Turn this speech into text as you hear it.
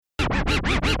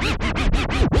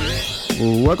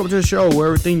Welcome to the show where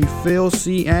everything you feel,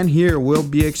 see, and hear will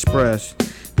be expressed.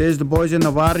 This is the Boyz in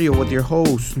the Barrio with your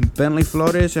host, Bentley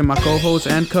Flores, and my co-host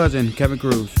and cousin, Kevin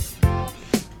Cruz.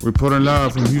 Reporting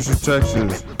live from Houston,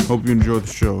 Texas. Hope you enjoy the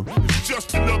show. It's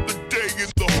just another day in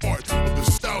the heart of the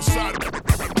south side of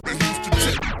Houston,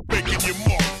 Texas, making your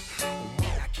mark.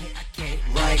 I can't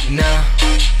right now.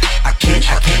 I can't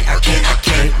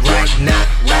right now.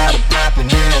 Lot of poppin'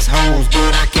 assholes,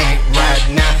 but I can't right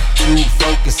now. Too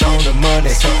focused on the money,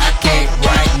 so I can't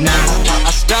right now.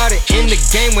 I started in the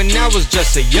game when I was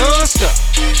just a youngster.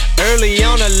 Early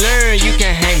on I learned you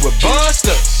can hang with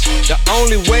busters. The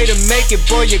only way to make it,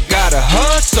 boy, you gotta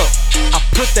hustle. I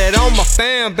put that on my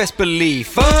fam, best believe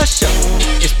for sure.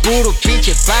 It's puro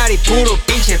pinche party, puro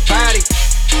pinche party.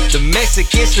 The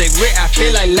Mexicans like red, I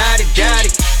feel like Lottie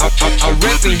Dottie. I'm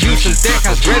reppin' Houston,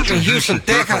 Texas, reppin' Houston,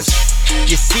 Texas.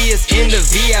 You see us in the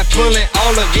VI pulling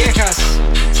all the viejas.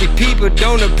 See, people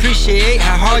don't appreciate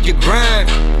how hard you grind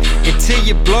until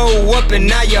you blow up and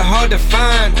now you're hard to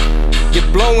find. You're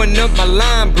blowing up my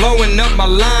line, blowing up my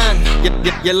line.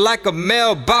 You're like a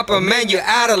male bopper, man, you're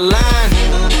out of line.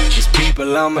 These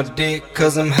people on my dick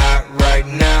cause I'm hot right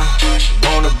now.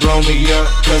 Wanna blow me up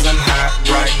cause I'm hot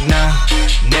right now.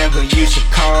 Never used a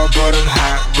car but I'm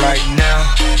hot right now.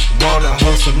 Wanna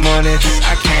hold some money,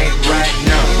 I can't right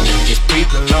now. These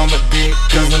people on my dick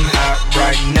cause I'm hot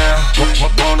right now.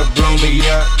 Wanna blow me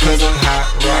up cause I'm hot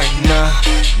right now.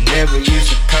 Never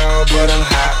used a car but I'm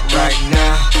hot right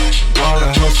now.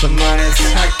 Wanna hold some money,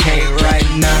 I can't right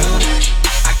now.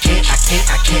 I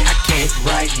can't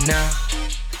right now.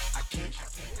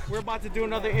 We're about to do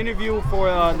another interview for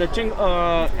the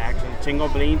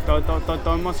Chingo Bling, todo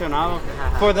emocionado,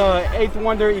 for the 8th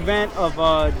Wonder event of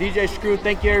DJ Screw.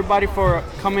 Thank you everybody for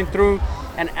coming through,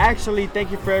 and actually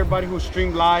thank you for everybody who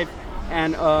streamed live.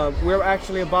 And we're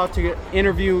actually about to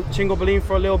interview Chingo Bling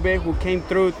for a little bit, who came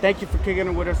through. Thank you for kicking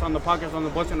it with us on the podcast, on the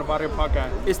Boyz in the Barrio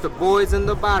podcast. It's the Boyz in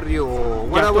the Barrio.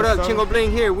 What up, Chingo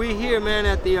Bling here. We here, man,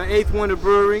 at the 8th Wonder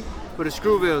Brewery for the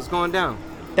Screwvilles going down.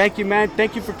 Thank you, man.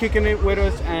 Thank you for kicking it with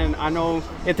us. And I know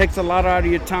it takes a lot out of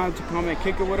your time to come and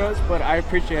kick it with us, but I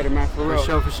appreciate it, man, for real.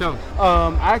 For sure.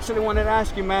 I actually wanted to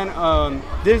ask you, man,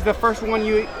 this is the first one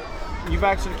you've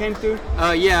actually came through?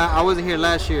 Yeah, I wasn't here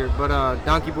last year, but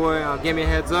Donkey Boy gave me a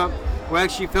heads up. We're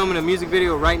actually filming a music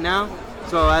video right now,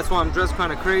 so that's why I'm dressed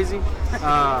kind of crazy.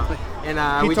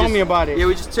 He told me about it. Yeah,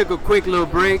 we just took a quick little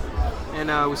break, and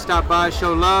we stopped by,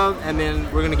 show love, and then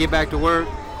we're going to get back to work.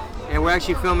 And we're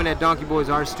actually filming at Donkey Boy's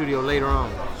art studio later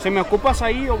on. ¿Se me ocupas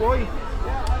ahí o voy?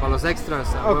 Para los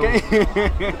extras. Okay.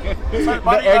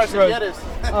 The extras.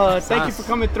 Thank you for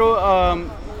coming through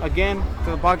again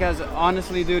to the podcast.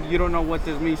 Honestly, dude, you don't know what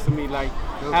this means to me. Like,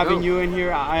 having you in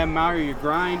here, I admire your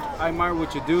grind. I admire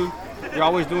what you do. You're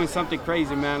always doing something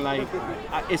crazy, man. Like,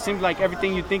 it seems like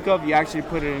everything you think of, you actually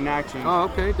put it in action. Oh,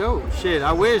 okay, dope. Shit,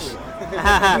 I wish.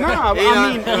 I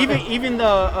mean, even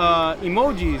the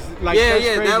emojis. Like,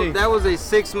 that's crazy. That was a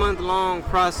 6-month-long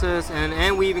process,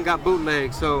 and we even got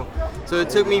bootlegs. So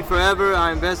it took me forever.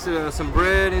 I invested some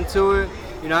bread into it.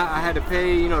 You know, I had to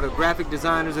pay, the graphic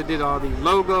designers that did all the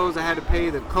logos. I had to pay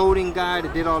the coding guy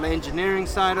that did all the engineering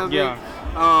side of it.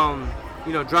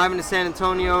 Driving to San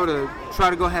Antonio to try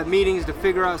to go have meetings to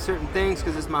figure out certain things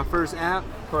because it's my first app.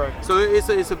 Correct. So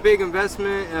it's a big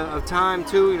investment of time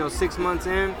too, 6 months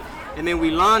in. And then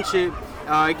we launch it,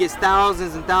 it gets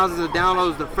thousands and thousands of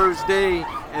downloads the first day,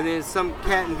 and then some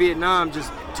cat in Vietnam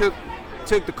just took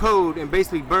the code and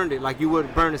basically burned it like you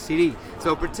would burn a CD.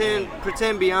 So pretend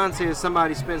Beyonce or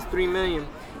somebody spends $3 million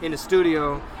in the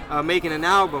studio making an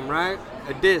album, right?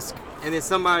 A disc. And then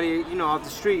somebody, off the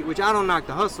street, which I don't knock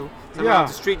the hustle, somebody off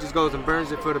the street just goes and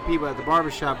burns it for the people at the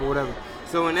barbershop or whatever.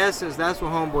 So in essence, that's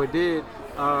what Homeboy did.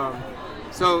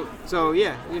 So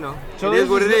it is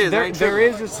what it is. There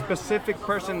is a specific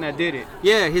person that did it.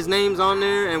 Yeah, his name's on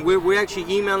there, and we're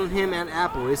actually emailing him and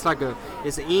Apple. It's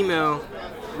an email.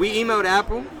 We emailed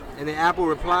Apple, and then Apple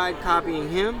replied, copying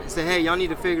him, and said, hey, y'all need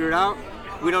to figure it out.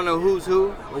 We don't know who's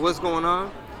who or what's going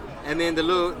on. And then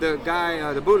the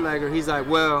guy, the bootlegger, he's like,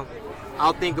 well,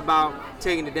 I'll think about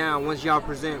taking it down once y'all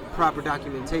present proper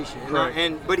documentation.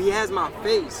 But he has my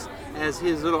face as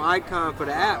his little icon for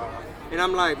the app. And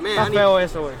I'm like, man,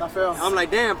 I'm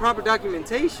like, damn, proper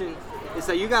documentation. It's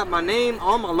like you got my name,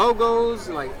 all my logos,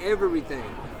 like everything.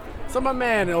 So my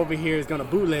man over here is gonna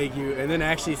bootleg you and then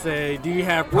actually say, do you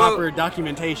have proper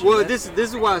documentation? Well, this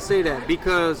is why I say that,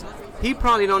 because he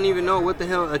probably don't even know what the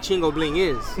hell a Chingo Bling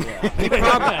is.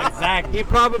 Yeah. He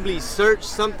probably searched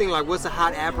something like, what's a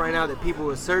hot app right now that people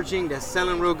are searching that's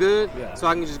selling real good, so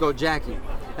I can just go jack it.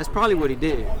 That's probably what he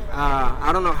did.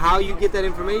 I don't know how you get that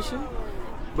information,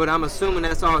 but I'm assuming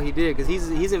that's all he did because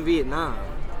he's in Vietnam,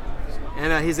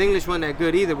 and his English wasn't that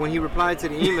good either. When he replied to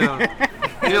the email,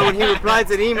 when he replied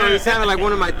to the email, he sounded like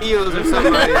one of my tios or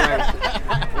somebody. Like,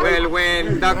 well,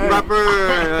 when the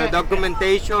proper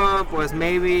documentation, pues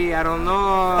maybe I don't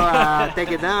know,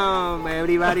 take it down,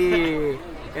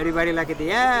 everybody like it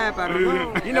the app. I don't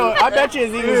know. You know, I bet you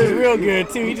his English is real good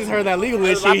too. He just heard that legal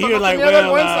issue. He was like,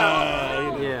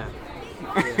 well,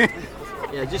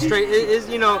 yeah, just straight. It's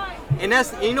and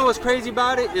that's what's crazy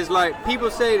about it is like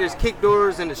people say there's kick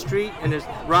doors in the street and there's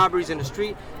robberies in the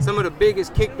street. Some of the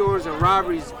biggest kick doors and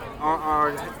robberies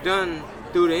are done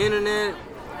through the internet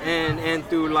and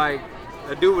through like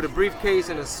a dude with a briefcase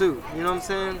and a suit. You know what I'm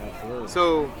saying? Absolutely.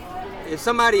 So if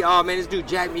somebody, oh man, this dude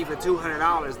jacked me for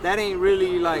 $200, that ain't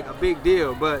really like a big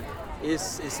deal, but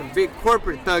it's some big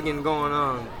corporate thugging going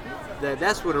on.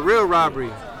 That's what a real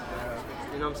robbery.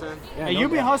 You know what I'm saying? Yeah, and you've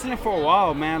been hustling for a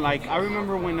while, man. Like I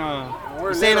remember when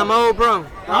you saying I'm old, bro?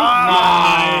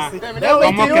 Nah.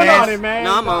 ¿Cómo crees?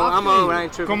 No, I'm old. I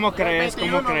ain't tripping. ¿Cómo crees?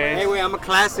 Hey, wait, I'm a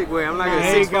classic way. I'm like a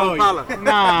 6'4" Impala.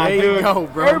 Nah, there dude. You go,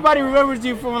 bro. Everybody remembers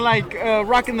you from like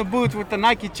rocking the boots with the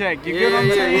Nike check. You get what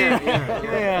I'm saying?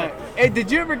 Yeah. Hey,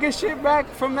 did you ever get shit back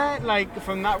from that? Like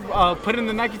from not putting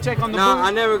the Nike check on the boot? No,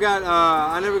 I never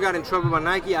got in trouble by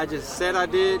Nike. I just said I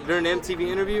did during the MTV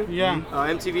interview. Yeah.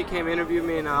 MTV came and interviewed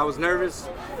me, and I was nervous,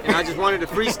 and I just wanted to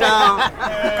freestyle.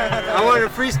 I wanted to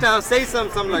freestyle, say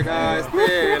something like, los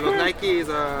Nikes,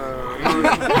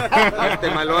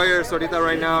 my lawyer's ahorita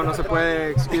right now, no se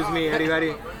puede, excuse me,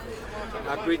 everybody.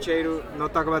 I appreciate it. No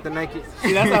talk about the Nike.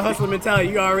 See, that's a hustler mentality.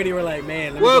 You already were like,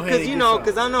 man. Let me well, go ahead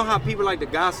because I know how people like to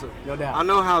gossip. No doubt. I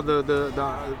know how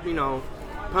the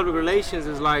public relations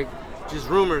is like just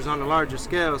rumors on a larger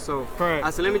scale. So Correct. I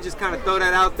said, let me just kind of throw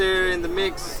that out there in the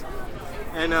mix,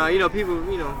 and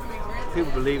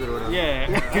people believe it or whatever.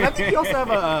 Yeah. You also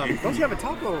have don't you have a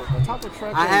taco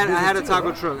truck? I had a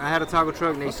taco truck. I had a taco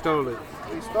truck, and they stole it.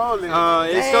 They stole it.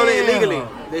 They stole it illegally.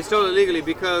 They stole it illegally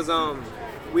because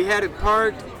we had it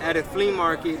parked at a flea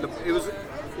market. It was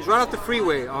right off the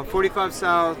freeway on 45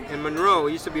 South in Monroe.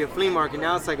 It used to be a flea market.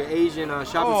 Now it's like an Asian shopping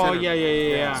center. Oh,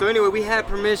 yeah. So anyway, we had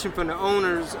permission from the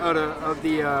owners of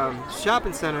the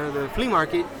shopping center, the flea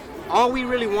market. All we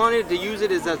really wanted to use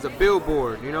it is as a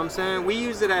billboard. You know what I'm saying? We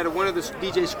used it at one of the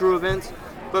DJ Screw events.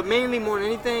 But mainly, more than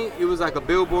anything, it was like a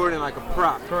billboard and like a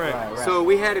prop. Correct. Right. So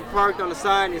we had it parked on the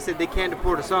side, and it said "They Can't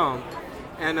Deport a Song,"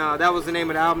 and that was the name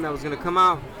of the album that was gonna come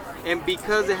out. And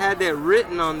because it had that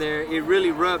written on there, it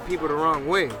really rubbed people the wrong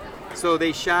way. So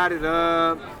they shot it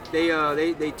up.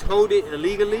 They towed it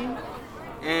illegally,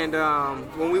 and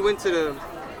when we went to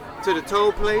the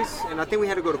tow place, and I think we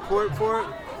had to go to court for it.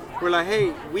 We're like,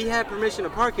 hey, we had permission to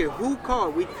park here. Who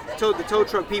called? We told the tow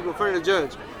truck people in front of the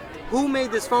judge. Who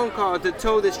made this phone call to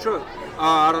tow this truck?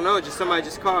 I don't know. Somebody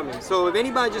just called me. So if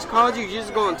anybody just called you, you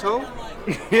just go and tow.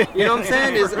 You know what I'm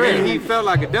saying? He felt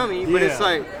like a dummy, but it's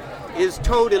like it's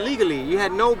towed illegally. You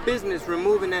had no business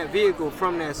removing that vehicle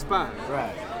from that spot.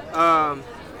 Right.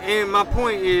 And my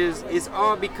point is, it's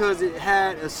all because it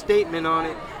had a statement on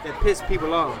it that pissed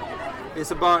people off. It's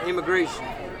about immigration.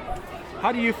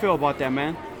 How do you feel about that,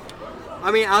 man? I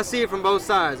mean, I see it from both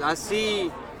sides. I see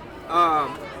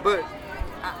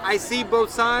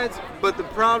both sides, but the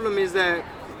problem is that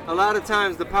a lot of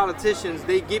times the politicians,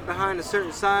 they get behind a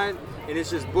certain side and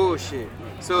it's just bullshit.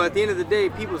 So at the end of the day,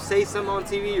 people say something on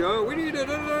TV, oh, we need to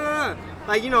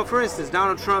like, for instance,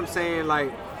 Donald Trump saying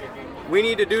like, we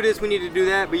need to do this, we need to do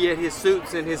that, but yet his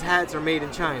suits and his hats are made in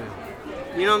China.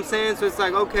 You know what I'm saying? So it's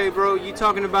like, okay, bro, you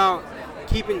talking about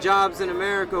keeping jobs in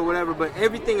America or whatever, but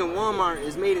everything in Walmart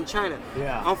is made in China.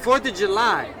 Yeah. On 4th of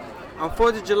July,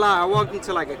 I walked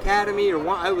into like Academy it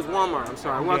was Walmart. I'm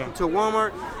sorry. I walked into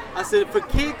Walmart. I said, for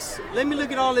kicks, let me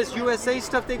look at all this USA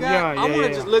stuff they got. I want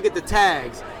to just look at the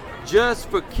tags, just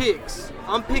for kicks.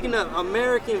 I'm picking up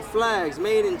American flags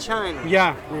made in China.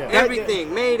 Yeah.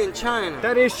 Everything made in China.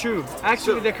 That is true.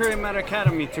 Actually, they created Mad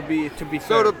Academy to be fair.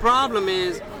 So the problem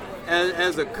is,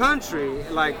 as a country,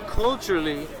 like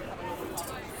culturally,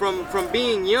 from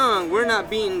being young, we're not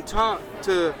being taught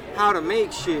to how to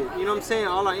make shit. You know what I'm saying?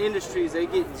 All our industries, they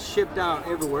get shipped out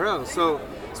everywhere else. So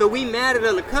we mad at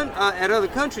other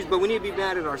countries, but we need to be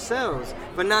mad at ourselves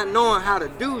for not knowing how to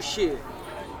do shit.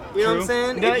 You know what I'm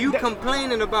saying? If you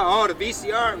complaining about, the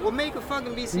VCR, well, make a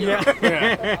fucking VCR.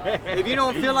 Yeah. If you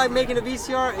don't feel like making a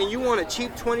VCR and you want a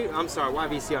cheap I'm sorry, why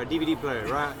VCR? DVD player,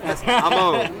 right? I'm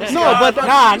old. No, but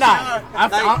nah.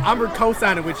 I'm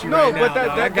co-signing with you right now. No,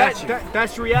 but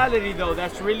that's reality, though.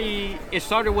 That's really, it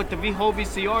started with the whole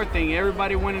VCR thing.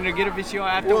 Everybody wanted to get a VCR.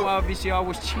 After a while, VCR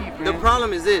was cheap, man. The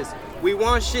problem is this. We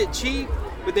want shit cheap,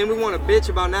 but then we want to bitch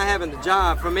about not having the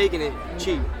job for making it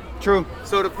cheap. True.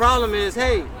 So the problem is,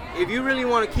 hey, if you really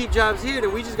want to keep jobs here,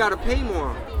 then we just got to pay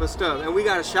more for stuff. And we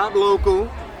got to shop local.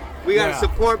 We got to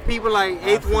support people like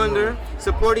Eighth Wonder,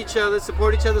 support each other's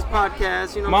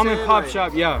podcasts. You know what I'm saying? Mom and pop like,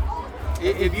 shop, yeah.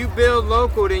 If you build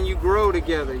local, then you grow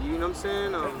together. You know what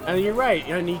I'm saying? And you're right.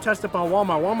 And you touched upon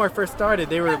Walmart. Walmart first started,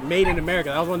 they were made in America.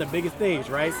 That was one of the biggest things,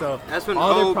 right? So that's when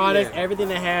all their products, everything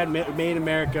they had, made in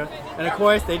America. And of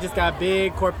course, they just got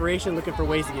big corporations looking for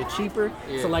ways to get cheaper.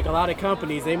 Yeah. So like a lot of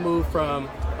companies, they move from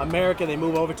America, they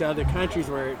move over to other countries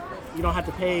where you don't have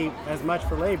to pay as much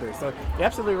for labor. So you're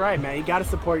absolutely right, man. You got to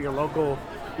support your local,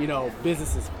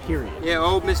 businesses, period. Yeah,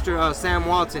 old Mr. Sam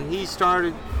Walton, he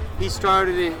started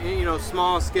it,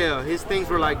 small scale. His things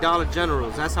were like Dollar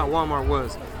Generals. That's how Walmart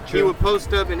was. True. He would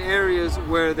post up in areas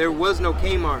where there was no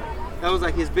Kmart. That was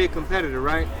like his big competitor,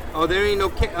 right? Oh, there ain't no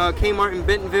Kmart in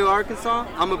Bentonville, Arkansas.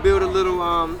 I'm gonna build a little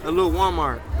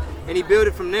Walmart, and he built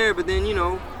it from there. But then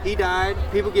he died.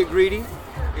 People get greedy,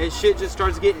 and shit just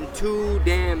starts getting too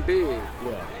damn big.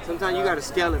 Yeah. Sometimes you gotta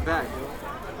scale it back.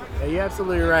 Yeah, you're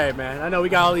absolutely right, man. I know we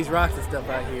got all these rocks and stuff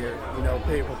out here,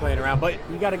 people playing around. But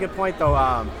you got a good point, though.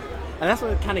 And that's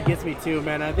what kind of gets me, too,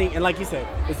 man. I think, and like you said,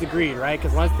 it's the greed, right?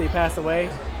 Because once they pass away,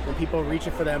 then people are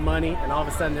reaching for that money, and all of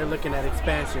a sudden they're looking at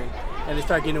expansion, and they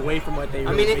start getting away from what they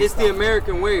really it's the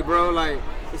American way, bro. Like,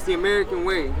 it's the American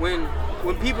way.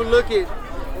 When people look at,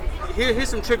 here's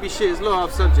some trippy shit. It's a little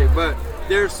off subject, but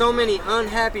there are so many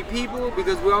unhappy people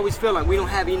because we always feel like we don't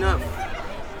have enough.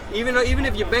 Even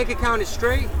if your bank account is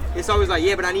straight, it's always like,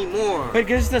 yeah, but I need more.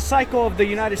 Because it's the cycle of the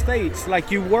United States. Like,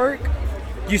 you work,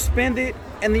 you spend it,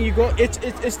 and then you go. It's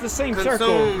the same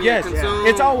circle. Yes,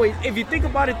 it's always. If you think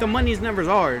about it, the money is never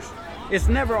ours. It's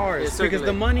never ours because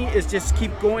the money is just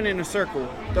keep going in a circle.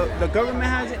 The government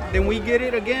has it, then we get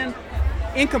it again.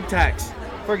 Income tax,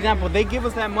 for example, they give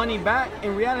us that money back.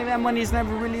 In reality, that money is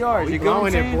never really ours. You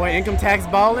going it, boy? Income tax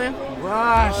balling.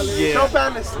 Gosh, yeah. No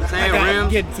balance. I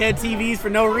get 10 TVs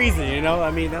for no reason. I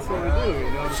mean, that's what we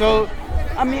do. So,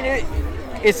 I mean,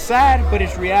 it's sad, but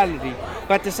it's reality.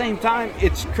 But at the same time,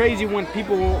 it's crazy when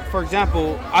people, for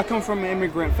example, I come from an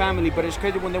immigrant family, but it's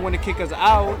crazy when they want to kick us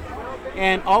out,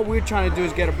 and all we're trying to do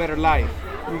is get a better life.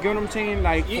 You get what I'm saying?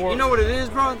 Like, you know what it is,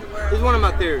 bro? It's one of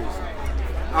my theories.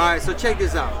 All right, so check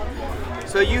this out.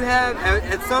 So you have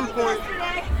at some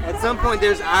point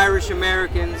there's Irish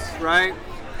Americans, right?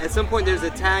 At some point there's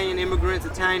Italian immigrants,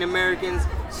 Italian Americans.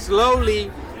 Slowly,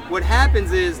 what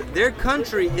happens is their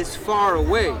country is far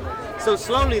away. So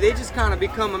slowly they just kind of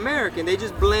become American. They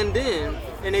just blend in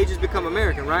and they just become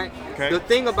American, right? Okay. The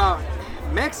thing about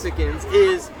Mexicans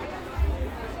is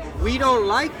we don't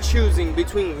like choosing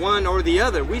between one or the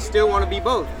other. We still want to be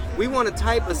both. We want to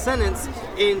type a sentence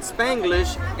in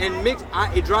Spanglish and mix.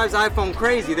 It drives iPhone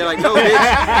crazy. They're like, no,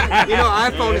 bitch.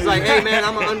 iPhone is like, hey, man,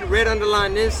 I'm going to red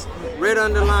underline this, red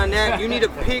underline that. You need to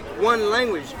pick one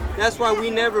language. That's why we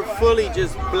never fully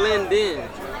just blend in.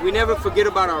 We never forget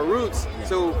about our roots.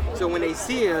 So when they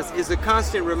see us, it's a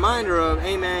constant reminder of,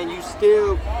 hey, man, you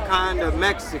still kind of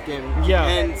Mexican. Yeah.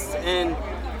 And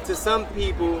to some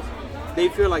people, they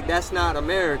feel like that's not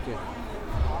American.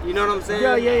 You know what I'm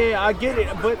saying? Yeah, I get it.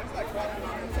 But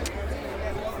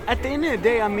at the end of the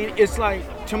day, I mean, it's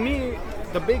like, to me,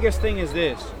 the biggest thing is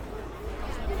this.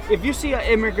 If you see an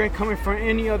immigrant coming from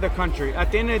any other country,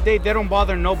 at the end of the day, they don't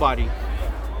bother nobody.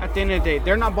 At the end of the day,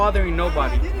 they're not bothering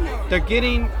nobody. They're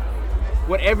getting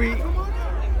what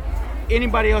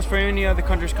anybody else from any other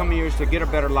countries coming here is to get a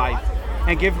better life.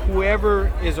 And give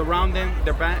whoever is around them,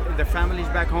 their families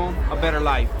back home, a better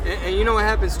life. And you know what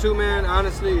happens too, man,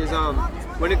 honestly, is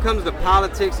when it comes to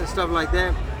politics and stuff like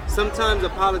that, sometimes a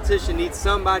politician needs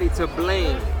somebody to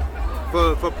blame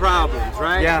for problems,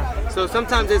 right? Yeah. So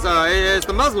sometimes it's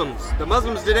the Muslims. The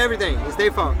Muslims did everything. It's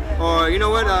their fault. Or you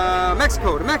know what?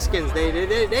 Mexico, the Mexicans, they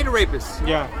the rapists.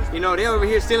 Yeah. They're over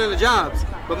here stealing the jobs.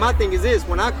 But my thing is this: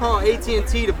 when I call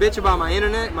AT&T to bitch about my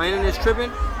internet's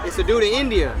tripping. It's a dude in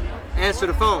India. Answer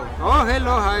the phone. Oh,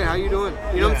 hello, hi, how you doing?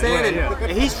 You know what I'm saying?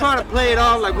 And he's trying to play it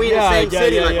off like we in the same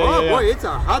city. Boy, it's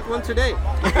a hot one today.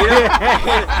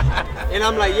 And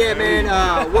I'm like, yeah, man,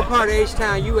 what part of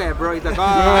H-Town you at, bro? He's like,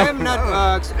 I am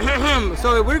not,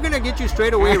 so we're going to get you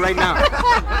straight away right now.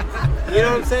 You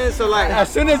know what I'm saying? So like,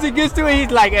 as soon as he gets to it,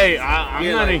 he's like, hey,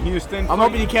 I'm not in Houston. I'm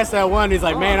hoping you catch that one. He's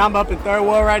like, man, I'm up in Third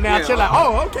World right now. Chill like,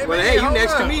 oh, okay, well, man. Hey, you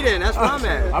next to me then. That's where I'm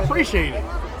at. I appreciate it.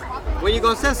 When you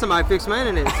gonna send somebody to fix my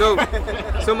internet?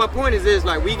 So my point is this: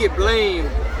 like, we get blamed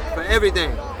for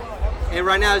everything, and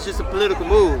right now it's just a political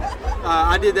move.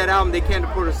 I did that album, They Came to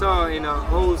Port of Saw, in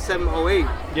 07, 08.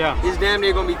 Yeah. It's damn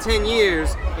near gonna be 10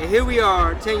 years, and here we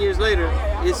are, 10 years later.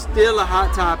 It's still a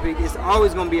hot topic. It's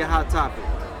always gonna be a hot topic.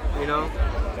 you know.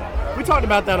 We talked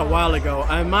about that a while ago.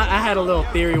 I had a little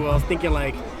theory where I was thinking,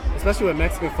 like, especially with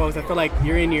Mexican folks, I feel like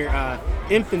you're in your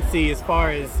infancy as far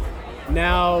as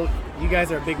now you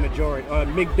guys are a big majority, or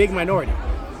big minority.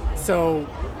 So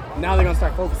now they're gonna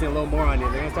start focusing a little more on you.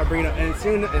 They're gonna start bringing up, and as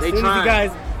soon as you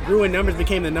guys grew in numbers,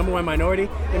 became the number one minority,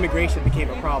 immigration became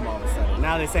a problem all of a sudden.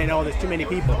 Now they're saying, oh, there's too many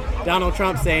people. Donald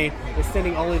Trump saying they're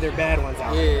sending only their bad ones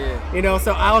out. Yeah. You know,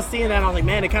 so I was seeing that, and I was like,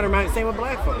 man, it kind of reminds me same with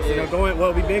black folks. You know,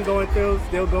 what we've been going through,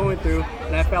 still going through,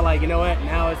 and I felt like, you know what,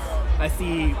 now I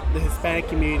see the Hispanic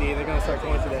community, they're gonna start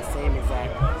going through that same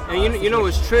exact. And you know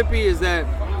what's trippy is that,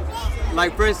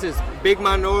 like, for instance, big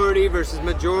minority versus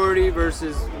majority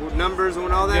versus numbers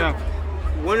and all that.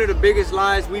 Yeah. One of the biggest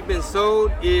lies we've been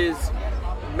sold is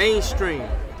mainstream.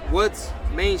 What's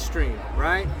mainstream,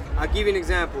 right? I'll give you an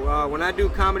example. When I do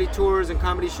comedy tours and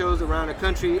comedy shows around the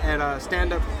country at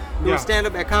stand-up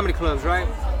at comedy clubs, right?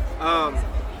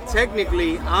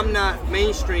 Technically, I'm not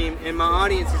mainstream, and my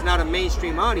audience is not a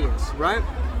mainstream audience, right?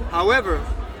 However,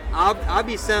 I'll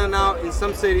be selling out in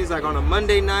some cities like on a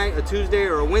Monday night, a Tuesday,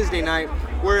 or a Wednesday night,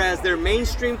 whereas their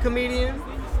mainstream comedian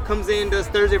comes in, does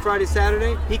Thursday, Friday,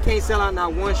 Saturday, he can't sell out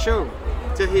not one show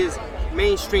to his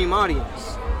mainstream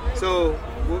audience. So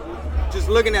just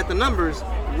looking at the numbers,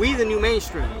 we the new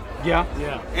mainstream. Yeah.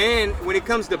 And when it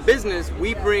comes to business,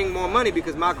 we bring more money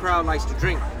because my crowd likes to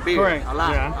drink beer. Correct. A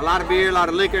lot. Yeah. A lot of beer, a lot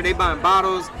of liquor. They buying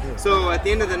bottles. So at the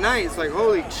end of the night, it's like,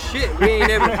 holy shit, we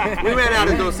ran out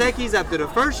of Dos Equis after the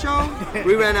first show.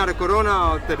 We ran out of Corona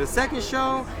after the second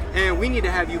show. And we need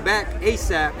to have you back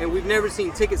ASAP. And we've never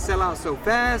seen tickets sell out so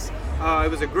fast. It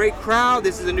was a great crowd.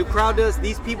 This is a new crowd to us.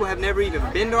 These people have never even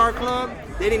been to our club.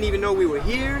 They didn't even know we were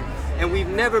here. And we've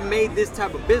never made this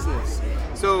type of business.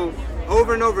 So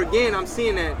over and over again, I'm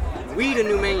seeing that we the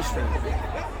new mainstream.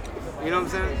 You know what I'm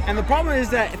saying? And the problem is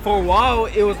that for a while,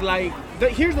 it was like,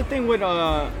 here's the thing with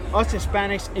us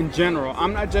Hispanics in general.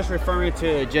 I'm not just referring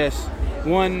to just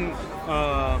one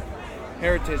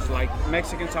heritage, like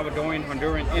Mexican, Salvadorian,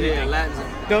 Honduran, anything.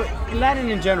 Yeah, Latin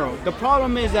in general. The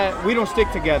problem is that we don't stick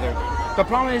together. The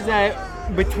problem is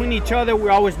that between each other,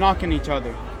 we're always knocking each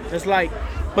other. It's like,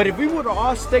 but if we would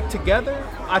all stick together,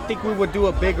 I think we would do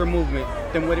a bigger movement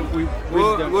than what we've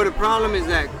done. Well, the problem is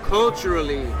that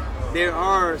culturally, there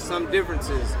are some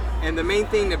differences. And the main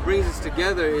thing that brings us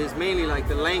together is mainly like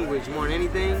the language more than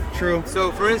anything. True.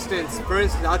 So for instance,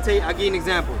 I'll give you an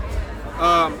example.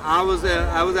 I was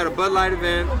at a Bud Light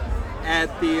event at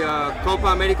the Copa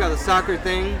America, the soccer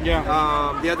thing.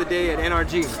 Yeah. The other day at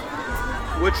NRG.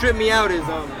 What tripped me out is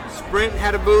Sprint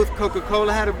had a booth,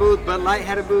 Coca-Cola had a booth, Bud Light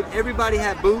had a booth. Everybody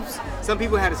had booths. Some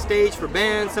people had a stage for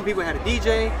bands. Some people had a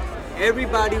DJ.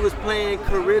 Everybody was playing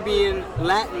Caribbean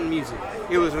Latin music.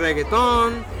 It was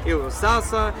reggaeton, it was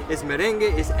salsa, it's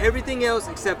merengue, it's everything else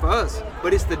except for us.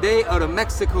 But it's the day of the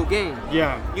Mexico game.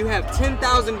 Yeah. You have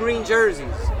 10,000 green jerseys,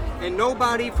 and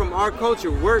nobody from our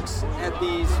culture works at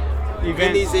these events,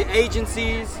 in these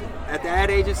agencies, at the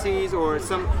ad agencies, or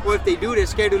if they do, they're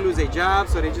scared to lose their job,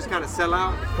 so they just kind of sell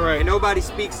out. Right. And nobody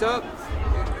speaks up.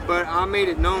 But I made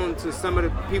it known to some of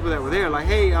the people that were there, like,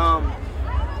 hey,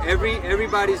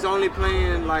 everybody's only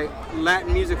playing like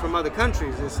Latin music from other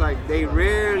countries. It's like they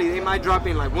might drop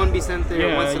in like one Vicente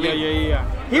or one Celine.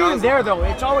 Yeah. Here and there though,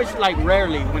 it's always like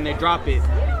rarely when they drop it.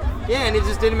 Yeah, and it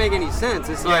just didn't make any sense.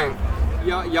 It's like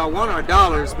y'all want our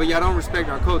dollars, but y'all don't respect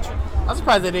our culture. I'm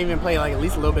surprised they didn't even play like at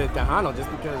least a little bit of Tejano,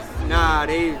 just because. Nah,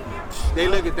 they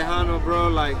look at Tejano, bro.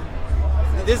 Like,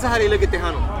 this is how they look at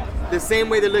Tejano. The same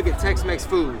way they look at Tex-Mex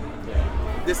food.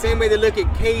 The same way they look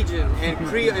at Cajun and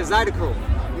Creole and Zydeco.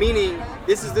 Meaning,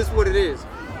 this is what it is.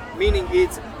 Meaning,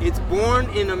 it's born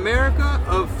in America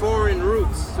of foreign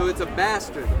roots, so it's a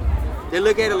bastard. They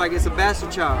look at it like it's a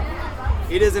bastard child.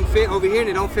 It doesn't fit over here, and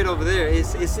it don't fit over there.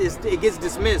 It gets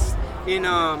dismissed in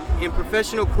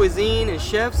professional cuisine and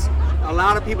chefs. A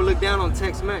lot of people look down on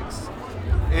Tex-Mex.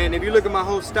 And if you look at my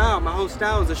whole style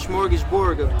is a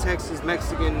smorgasbord of Texas,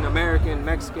 Mexican, American,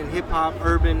 Mexican, hip-hop,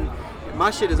 urban. My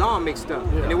shit is all mixed up,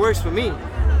 and it works for me.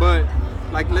 But,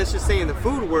 like, let's just say in the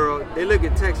food world, they look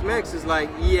at Tex-Mex as like,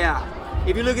 yeah.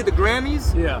 If you look at the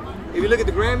Grammys,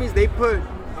 they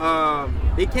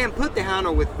can't put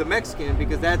Tejano with the Mexican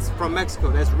because that's from Mexico.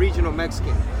 That's regional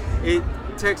Mexican.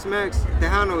 Tex-Mex,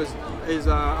 Tejano is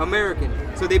American.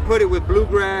 So they put it with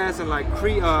bluegrass and like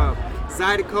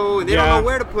Zydeco, and they don't know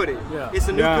where to put it. Yeah. It's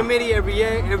a new committee every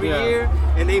year,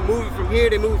 and they move it from here,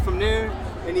 they move it from there,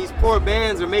 and these poor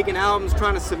bands are making albums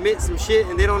trying to submit some shit,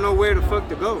 and they don't know where the fuck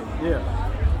to go. Yeah.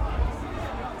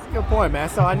 That's a good point, man.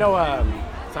 So I know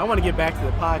So I want to get back to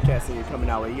the podcast that you're coming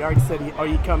out with. You already said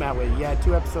you come out with. You had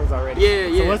 2 episodes already. Yeah.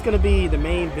 So what's going to be the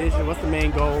main vision? What's the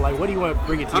main goal? Like, what do you want to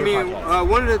bring it to your podcast?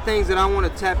 One of the things that I want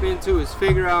to tap into is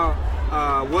figure out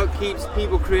what keeps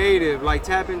people creative. Like,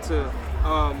 tap into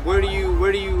where do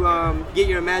you get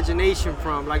your imagination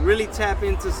from? Like, really tap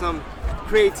into some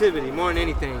creativity more than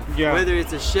anything. Yeah. Whether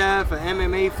it's a chef, an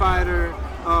MMA fighter.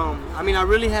 I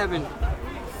really haven't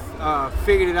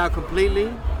figured it out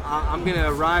completely. I'm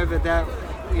gonna arrive at that,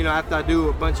 after I do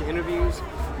a bunch of interviews.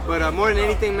 But more than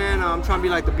anything, man, I'm trying to be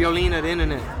like the Piolín of the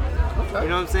internet. Okay. You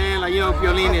know what I'm saying? Like, who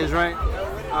Piolín is, right?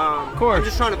 Of course. I'm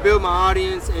just trying to build my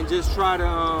audience and just try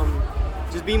to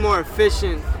just be more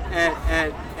efficient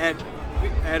at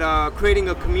creating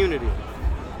a community.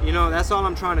 That's all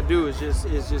I'm trying to do is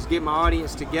just get my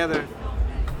audience together.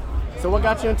 So what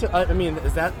got you into?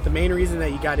 Is that the main reason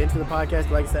that you got into the podcast?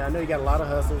 Like I said, I know you got a lot of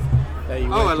hustles that you.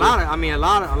 A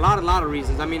lot of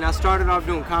reasons. I started off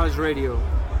doing college radio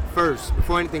first,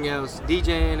 before anything else,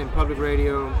 DJing and public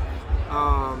radio.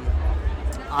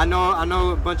 I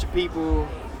know a bunch of people.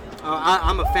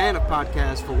 I'm a fan of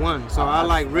podcasts for one, so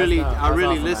I really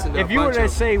awesome, listen to. If you were to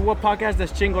say what podcast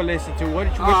does Chingo listen to, what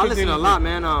I listen to a lot,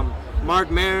 man. Mark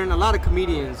Maron, a lot of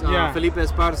comedians. Felipe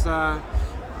Esparza.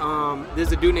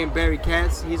 There's a dude named Barry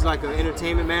Katz. He's like an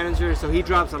entertainment manager, so he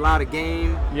drops a lot of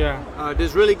game. Yeah.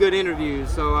 There's really good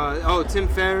interviews. So, Tim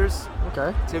Ferriss.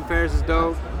 Okay. Tim Ferriss is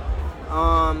dope.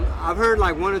 I've heard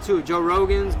like 1 or 2 of Joe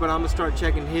Rogan's, but I'm gonna start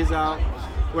checking his out.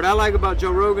 What I like about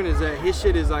Joe Rogan is that his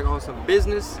shit is like on some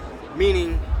business,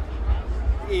 meaning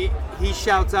he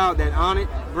shouts out that Onnit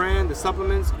brand, the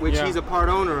supplements, which he's a part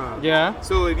owner of. Yeah.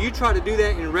 So if you try to do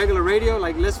that in regular radio,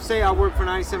 like let's say I work for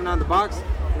 97.9 The Box,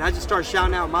 and I just start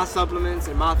shouting out my supplements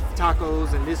and my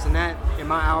tacos and this and that and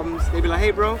my albums, they be like,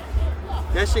 hey bro,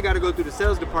 that shit got to go through the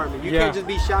sales department. You can't just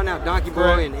be shouting out Donkey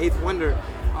Boy and Eighth Wonder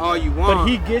all you want. But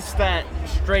he gets that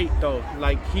straight though.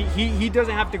 Like he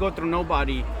doesn't have to go through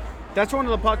nobody. That's one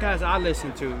of the podcasts I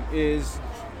listen to.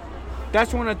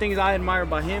 That's one of the things I admire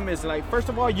about him is like, first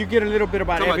of all, you get a little bit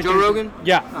about everything. Joe Rogan?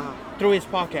 Yeah, through his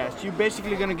podcast. You're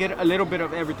basically going to get a little bit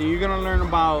of everything. You're going to learn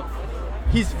about,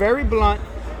 he's very blunt,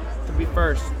 to be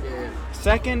first. Yeah.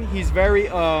 Second, he's very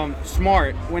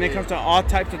smart when it comes to all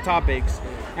types of topics.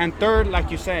 And third,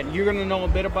 like you said, you're going to know a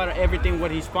bit about everything,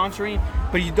 what he's sponsoring,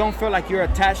 but you don't feel like you're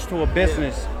attached to a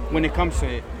business when it comes to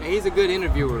it. And he's a good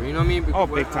interviewer, you know what I mean? Oh,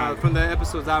 big time. From the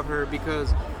episodes I've heard,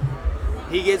 because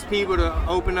he gets people to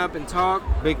open up and talk.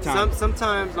 Big time.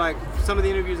 Sometimes, like some of the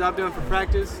interviews I've done for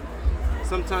practice,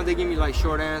 sometimes they give me like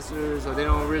short answers or they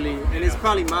don't really, and it's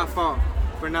probably my fault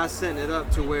for not setting it up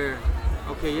to where,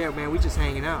 okay, yeah, man, we just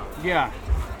hanging out. Yeah.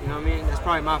 You know what I mean? That's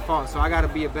probably my fault. So I got to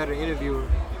be a better interviewer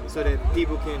so that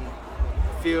people can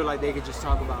feel like they could just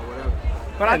talk about whatever.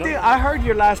 But I heard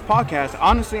your last podcast.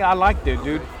 Honestly, I liked it,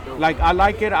 dude. Like, I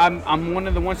like it. I'm one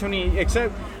of the ones who need,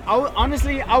 except, I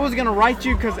was gonna write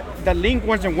you because the link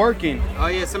wasn't working. Oh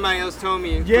yeah, somebody else told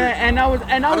me. Yeah, and I was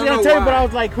gonna tell you, but I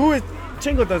was like, who is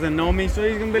Chingo? Doesn't know me, so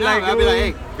he's gonna be like, I'll be like,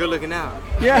 hey, good looking out.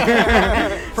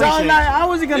 Yeah. So I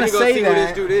wasn't gonna say that. that.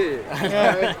 Let me go see who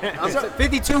this dude is. I'm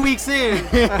 52 weeks in.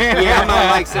 Yeah, I might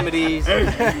like some of these.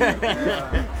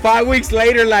 5 weeks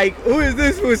later, like, who is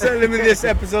this? Who said me this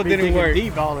episode didn't work?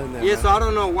 Deep all in there. Yeah, so I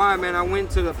don't know why, man. I went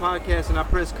to the podcast and I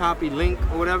pressed copy link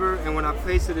or whatever, and when I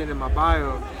pasted it in my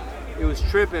bio, it was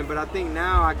tripping. But I think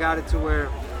now I got it to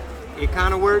where it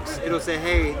kind of works. It'll say,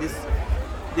 hey,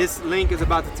 this link is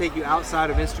about to take you outside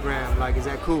of Instagram. Like, is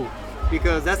that cool?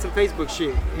 Because that's some Facebook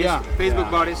shit. Yeah. Facebook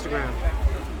bought Instagram.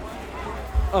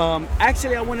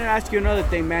 Actually, I wanted to ask you another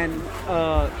thing, man.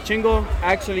 Chingo,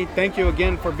 actually, thank you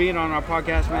again for being on our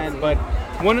podcast, man. But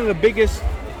one of the biggest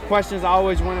questions I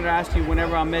always wanted to ask you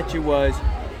whenever I met you was,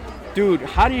 dude,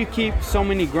 how do you keep so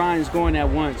many grinds going at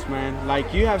once, man?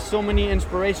 Like, you have so many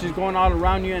inspirations going all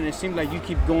around you, and it seems like you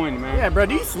keep going, man. Yeah, bro,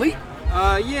 do you sleep?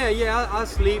 Yeah, I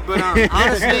sleep, but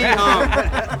honestly,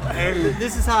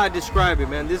 this is how I describe it,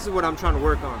 man. This is what I'm trying to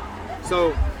work on.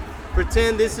 So,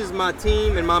 pretend this is my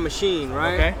team and my machine,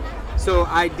 right? Okay. So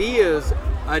ideas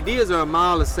are a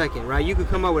mile a second, right? You could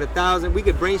come up with 1,000. We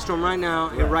could brainstorm right now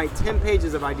and write 10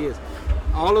 pages of ideas.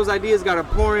 All those ideas got to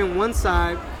pour in one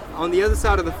side. On the other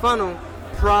side of the funnel,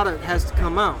 product has to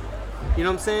come out. You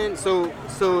know what I'm saying?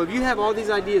 So if you have all these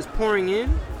ideas pouring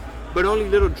in, but only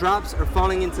little drops are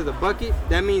falling into the bucket,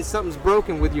 that means something's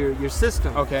broken with your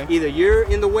system. Okay. Either you're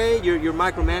in the way, you're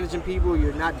micromanaging people,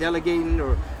 you're not delegating,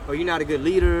 or you're not a good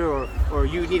leader, or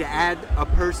you need to add a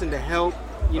person to help.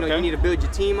 You know, you need to build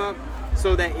your team up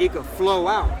so that it could flow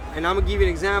out. And I'm gonna give you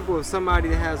an example of somebody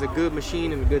that has a good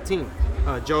machine and a good team.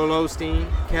 Joel Osteen,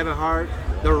 Kevin Hart,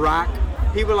 The Rock,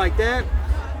 people like that.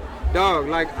 Dog,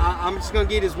 like, I'm just going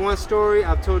to give this one story.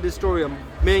 I've told this story a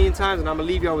million times, and I'm going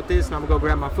to leave y'all with this, and I'm going to go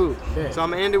grab my food. Yeah. So I'm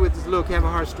going to end it with this little Kevin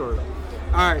Hart story.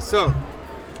 All right, so I'm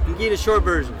going to give you the short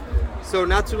version. So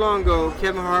not too long ago,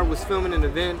 Kevin Hart was filming an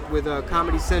event with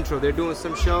Comedy Central. They're doing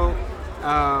some show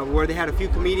where they had a few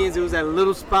comedians. It was at a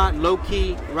little spot,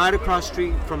 low-key, right across the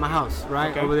street from my house,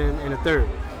 right? Okay. Over there in the third.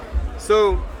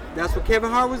 So that's where Kevin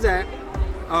Hart was at.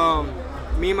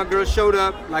 Me and my girl showed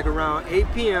up like around 8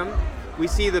 p.m. We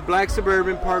see the black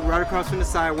Suburban parked right across from the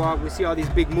sidewalk. We see all these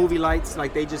big movie lights,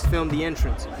 like they just filmed the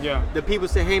entrance. Yeah. The people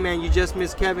say, hey man, you just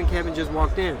missed Kevin. Kevin just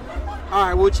walked in. All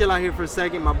right, we'll chill out here for a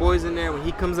second. My boy's in there. When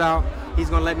he comes out, he's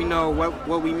gonna let me know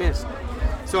what we missed.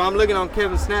 So I'm looking on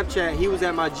Kevin's Snapchat. He was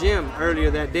at my gym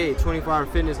earlier that day, 24 Hour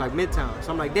Fitness, like Midtown.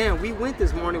 So I'm like, damn, we went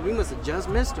this morning. We must have just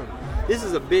missed him. This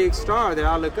is a big star that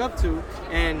I look up to,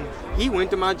 and he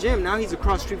went to my gym. Now he's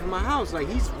across the street from my house. Like,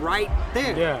 he's right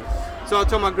there. Yeah. So I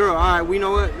told my girl, all right, we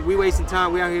know what? We wasting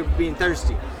time. We out here being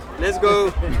thirsty. Let's go.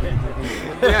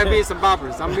 We gotta be some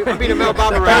boppers. I'm being a male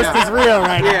bopper right now. Thirst is real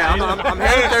right now. Yeah, I'm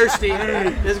hella thirsty.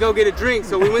 Let's go get a drink.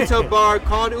 So we went to a bar,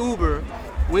 called Uber,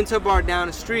 went to a bar down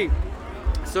the street.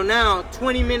 So now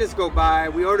 20 minutes go by.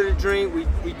 We ordered a drink.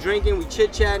 We drinking. We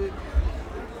chit-chatting.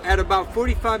 At about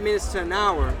 45 minutes to an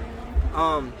hour,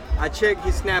 I check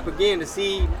his Snap again to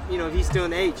see, if he's still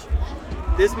in the H.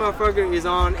 This motherfucker is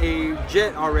on a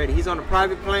jet already. He's on a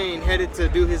private plane headed to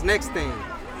do his next thing.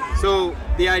 So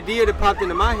the idea that popped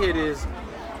into my head is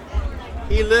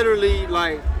he literally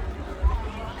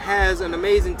has an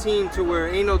amazing team to where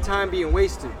ain't no time being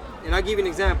wasted. And I'll give you an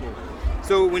example.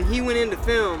 So when he went in to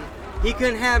film, he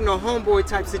couldn't have no homeboy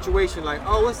type situation like,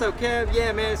 oh, what's up, Kev?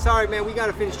 Yeah, man, sorry, man, we got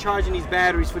to finish charging these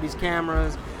batteries for these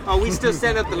cameras. Oh, we still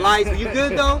setting up the lights. You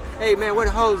good, though? Hey, man, where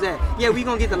the hose at? Yeah, we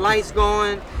going to get the lights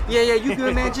going. Yeah, you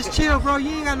good, man? Just chill, bro. You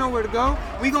ain't got nowhere to go.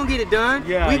 We going to get it done.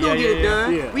 Yeah, we going to get it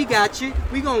done. yeah. We got you.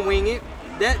 We going to wing it.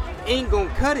 That ain't going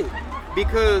to cut it.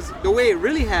 Because the way it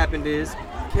really happened is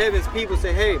Kevin's people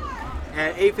say, hey,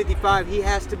 at 8:55, he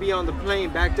has to be on the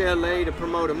plane back to LA to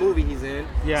promote a movie he's in.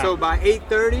 Yeah. So by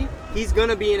 8:30, he's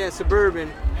gonna be in that Suburban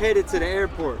headed to the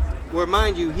airport. Where,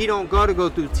 mind you, he don't gotta go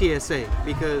through TSA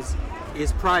because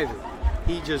it's private.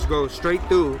 He just goes straight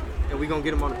through, and we gonna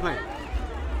get him on the plane.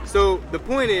 So the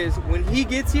point is, when he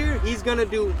gets here, he's gonna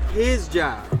do his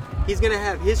job. He's gonna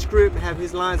have his script, have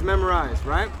his lines memorized,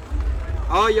 right?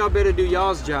 All y'all better do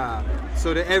y'all's job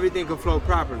so that everything can flow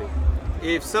properly.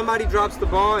 If somebody drops the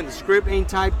ball and the script ain't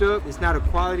typed up, it's not a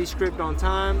quality script on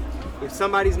time. If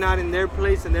somebody's not in their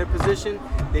place, in their position,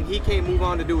 then he can't move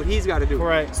on to do what he's got to do.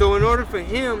 Correct. So in order for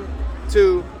him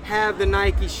to have the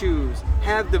Nike shoes,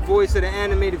 have the voice of the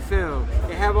animated film,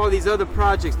 and have all these other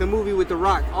projects, the movie with The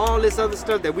Rock, all this other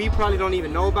stuff that we probably don't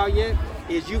even know about yet,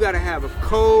 is you got to have a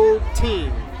cold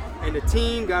team. And the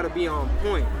team got to be on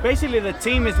point. Basically, the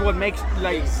team is what makes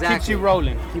keeps you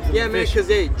rolling. Yeah, man, because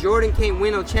Jordan can't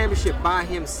win a championship by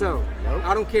himself. Nope.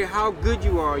 I don't care how good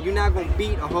you are, you're not going to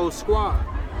beat a whole squad.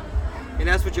 And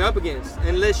that's what you're up against.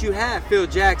 Unless you have Phil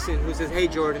Jackson, who says, hey,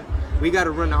 Jordan, we got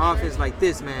to run the offense like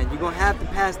this, man. You're going to have to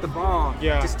pass the ball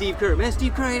to Steve Kerr. Man,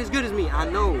 Steve Kerr ain't as good as me. I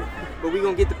know. But we're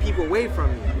going to get the people away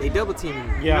from you. They double teaming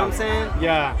you. You know what I'm saying?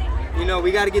 Yeah.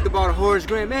 We got to get the ball to Horace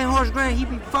Grant. Man, Horace Grant, he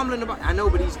be fumbling the ball. I know,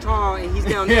 but he's tall and he's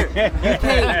down there. You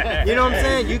can't, you know what I'm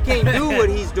saying? You can't do what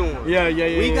he's doing.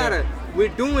 We're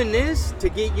doing this to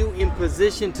get you in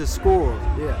position to score.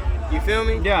 Yeah. You feel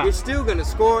me? Yeah. We're still going to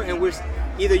score, and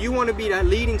either you want to be that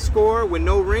leading scorer with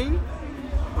no ring,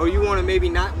 or you want to maybe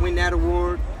not win that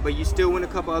award, but you still win a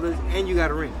couple others, and you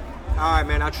got a ring. All right,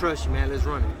 man, I trust you, man. Let's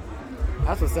run it.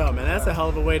 That's what's up, man. That's a hell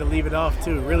of a way to leave it off,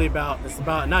 too. Really it's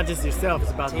about not just yourself, it's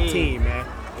about the team, man.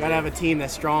 You gotta have a team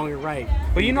that's strong and right.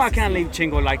 But I can't leave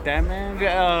Chingo like that, man.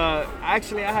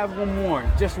 Actually, I have one more.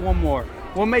 Just one more.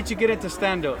 What made you get into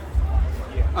stand-up?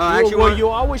 Were you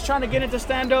always trying to get into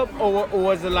stand-up, or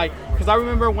was it because I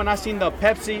remember when I seen the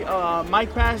Pepsi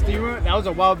mic pass, do you remember? That was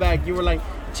a while back. You were like,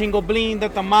 Chingo Bling, the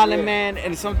tamale man,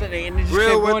 and something. And it just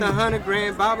Real kept with going. the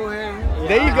 $100 bobblehead.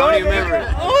 There you go. I remember it.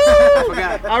 I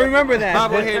forgot. I remember that.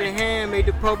 Bobblehead in hand, made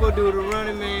the popo do the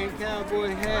running man, cowboy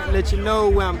hat, let you know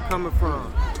where I'm coming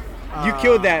from. You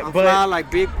killed that, I'm but fly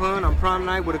like Big Pun. I'm prom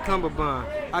night with a cummerbund.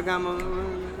 I got my.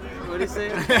 What did he say?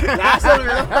 Ya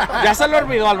se lo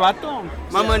olvidó al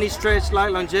vato. My money stretched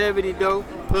like longevity dough.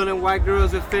 Pulling white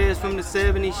girls with feds from the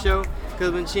 70s show.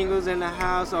 Cause when Chingo's in the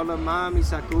house, all the mommy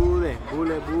sacude.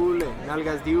 Bule bule,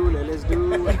 nalgas diule, let's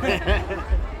do it.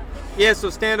 Yeah, so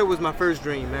stand-up was my first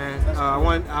dream, man.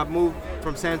 I moved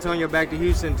from San Antonio back to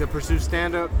Houston to pursue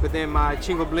stand-up, but then my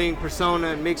Chingo Bling persona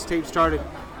and mixtape started.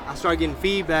 I started getting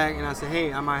feedback, and I said,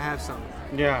 hey, I might have something.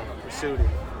 Yeah. Pursued it.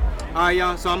 All right,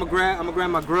 y'all. So I'm gonna grab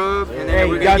my grub, and then Hey,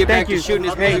 we're God, gonna get thank back you. to shooting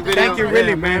this Hey, music video. thank you,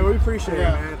 really, man. We appreciate it,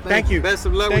 man. Thank you. Best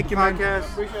of luck with the man. podcast.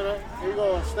 Appreciate it. Here you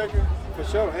go, a sticker. For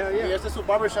sure. Hell yeah. Yes, this is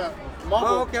barbershop. Mambo.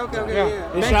 Oh, okay, Yeah.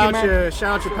 yeah. And Thank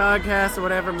shout out your podcast or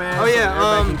whatever, man. Oh, yeah, so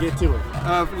everybody can get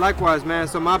to it. Likewise, man.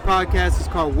 So my podcast is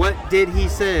called What Did He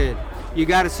Said? You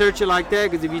gotta search it like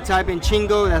that, because if you type in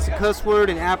Chingo, that's a cuss word,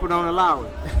 and Apple don't allow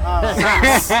it.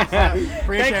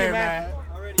 Appreciate you, it,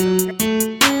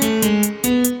 man.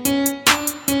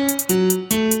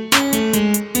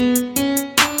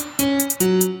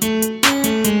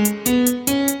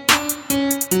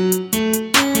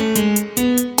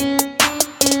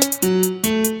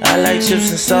 I like chips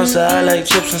and salsa, I like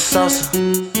chips and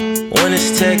salsa. When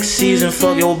it's tax season,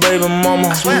 fuck your baby mama.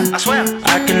 I swear.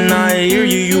 I cannot hear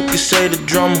you, you can say the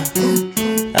drummer.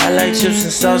 I like chips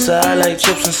and salsa, I like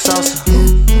chips and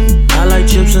salsa. I like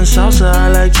chips and salsa, I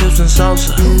like chips and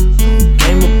salsa.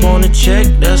 Came upon a check,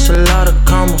 that's a lot of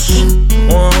commas.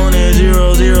 100,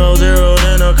 0, 0, 0,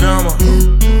 then a comma.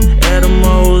 Add them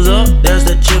O's up, that's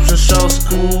the chips and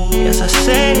salsa. Yes, I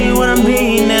say what I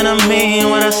mean, and I mean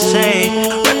what I say.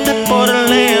 Rep that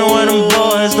borderland where them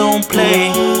boys don't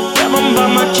play. Grab them by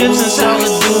my chips and salsa,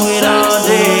 do it all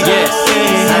day.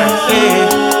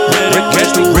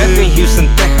 Reppin' Houston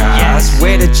Texas,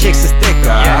 where the chicks is thicker.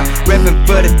 Reppin'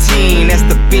 for the team, that's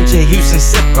the pinche Houston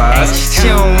sippers. She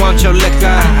don't want your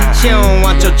liquor, she don't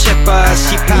want your chipper.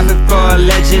 She poppin' for a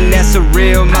legend, that's a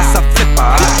real masa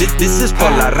flipper. This is for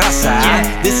la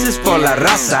raza, this is for la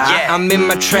raza. I'm in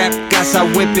my trap, casa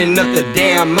whipping up the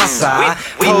damn masa.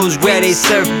 Hoes where they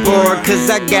surfboard, cause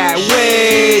I got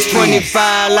waves.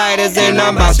 25 lighters and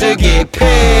I'm about to get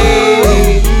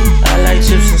paid. I like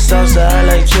chips and salsa, I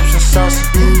like chips and salsa.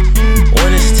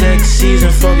 When it's tax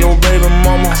season, fuck your baby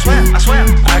mama. I swear.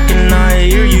 I cannot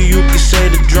hear you, you can say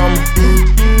the drummer.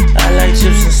 I like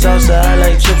chips and salsa, I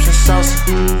like chips and salsa.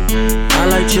 I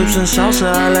like chips and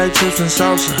salsa, I like chips and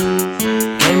salsa.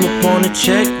 Came upon a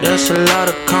check, that's a lot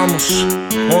of commas.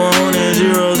 100,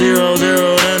 0, 0,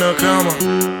 0, then a comma.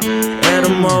 Add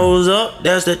them O's up,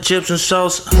 that's the chips and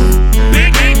salsa.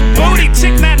 Big booty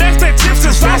chick, now that's that chips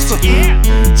and salsa. Yeah,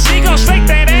 she gon' shake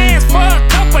that ass for a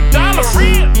couple dollars.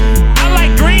 Real, I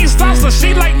like green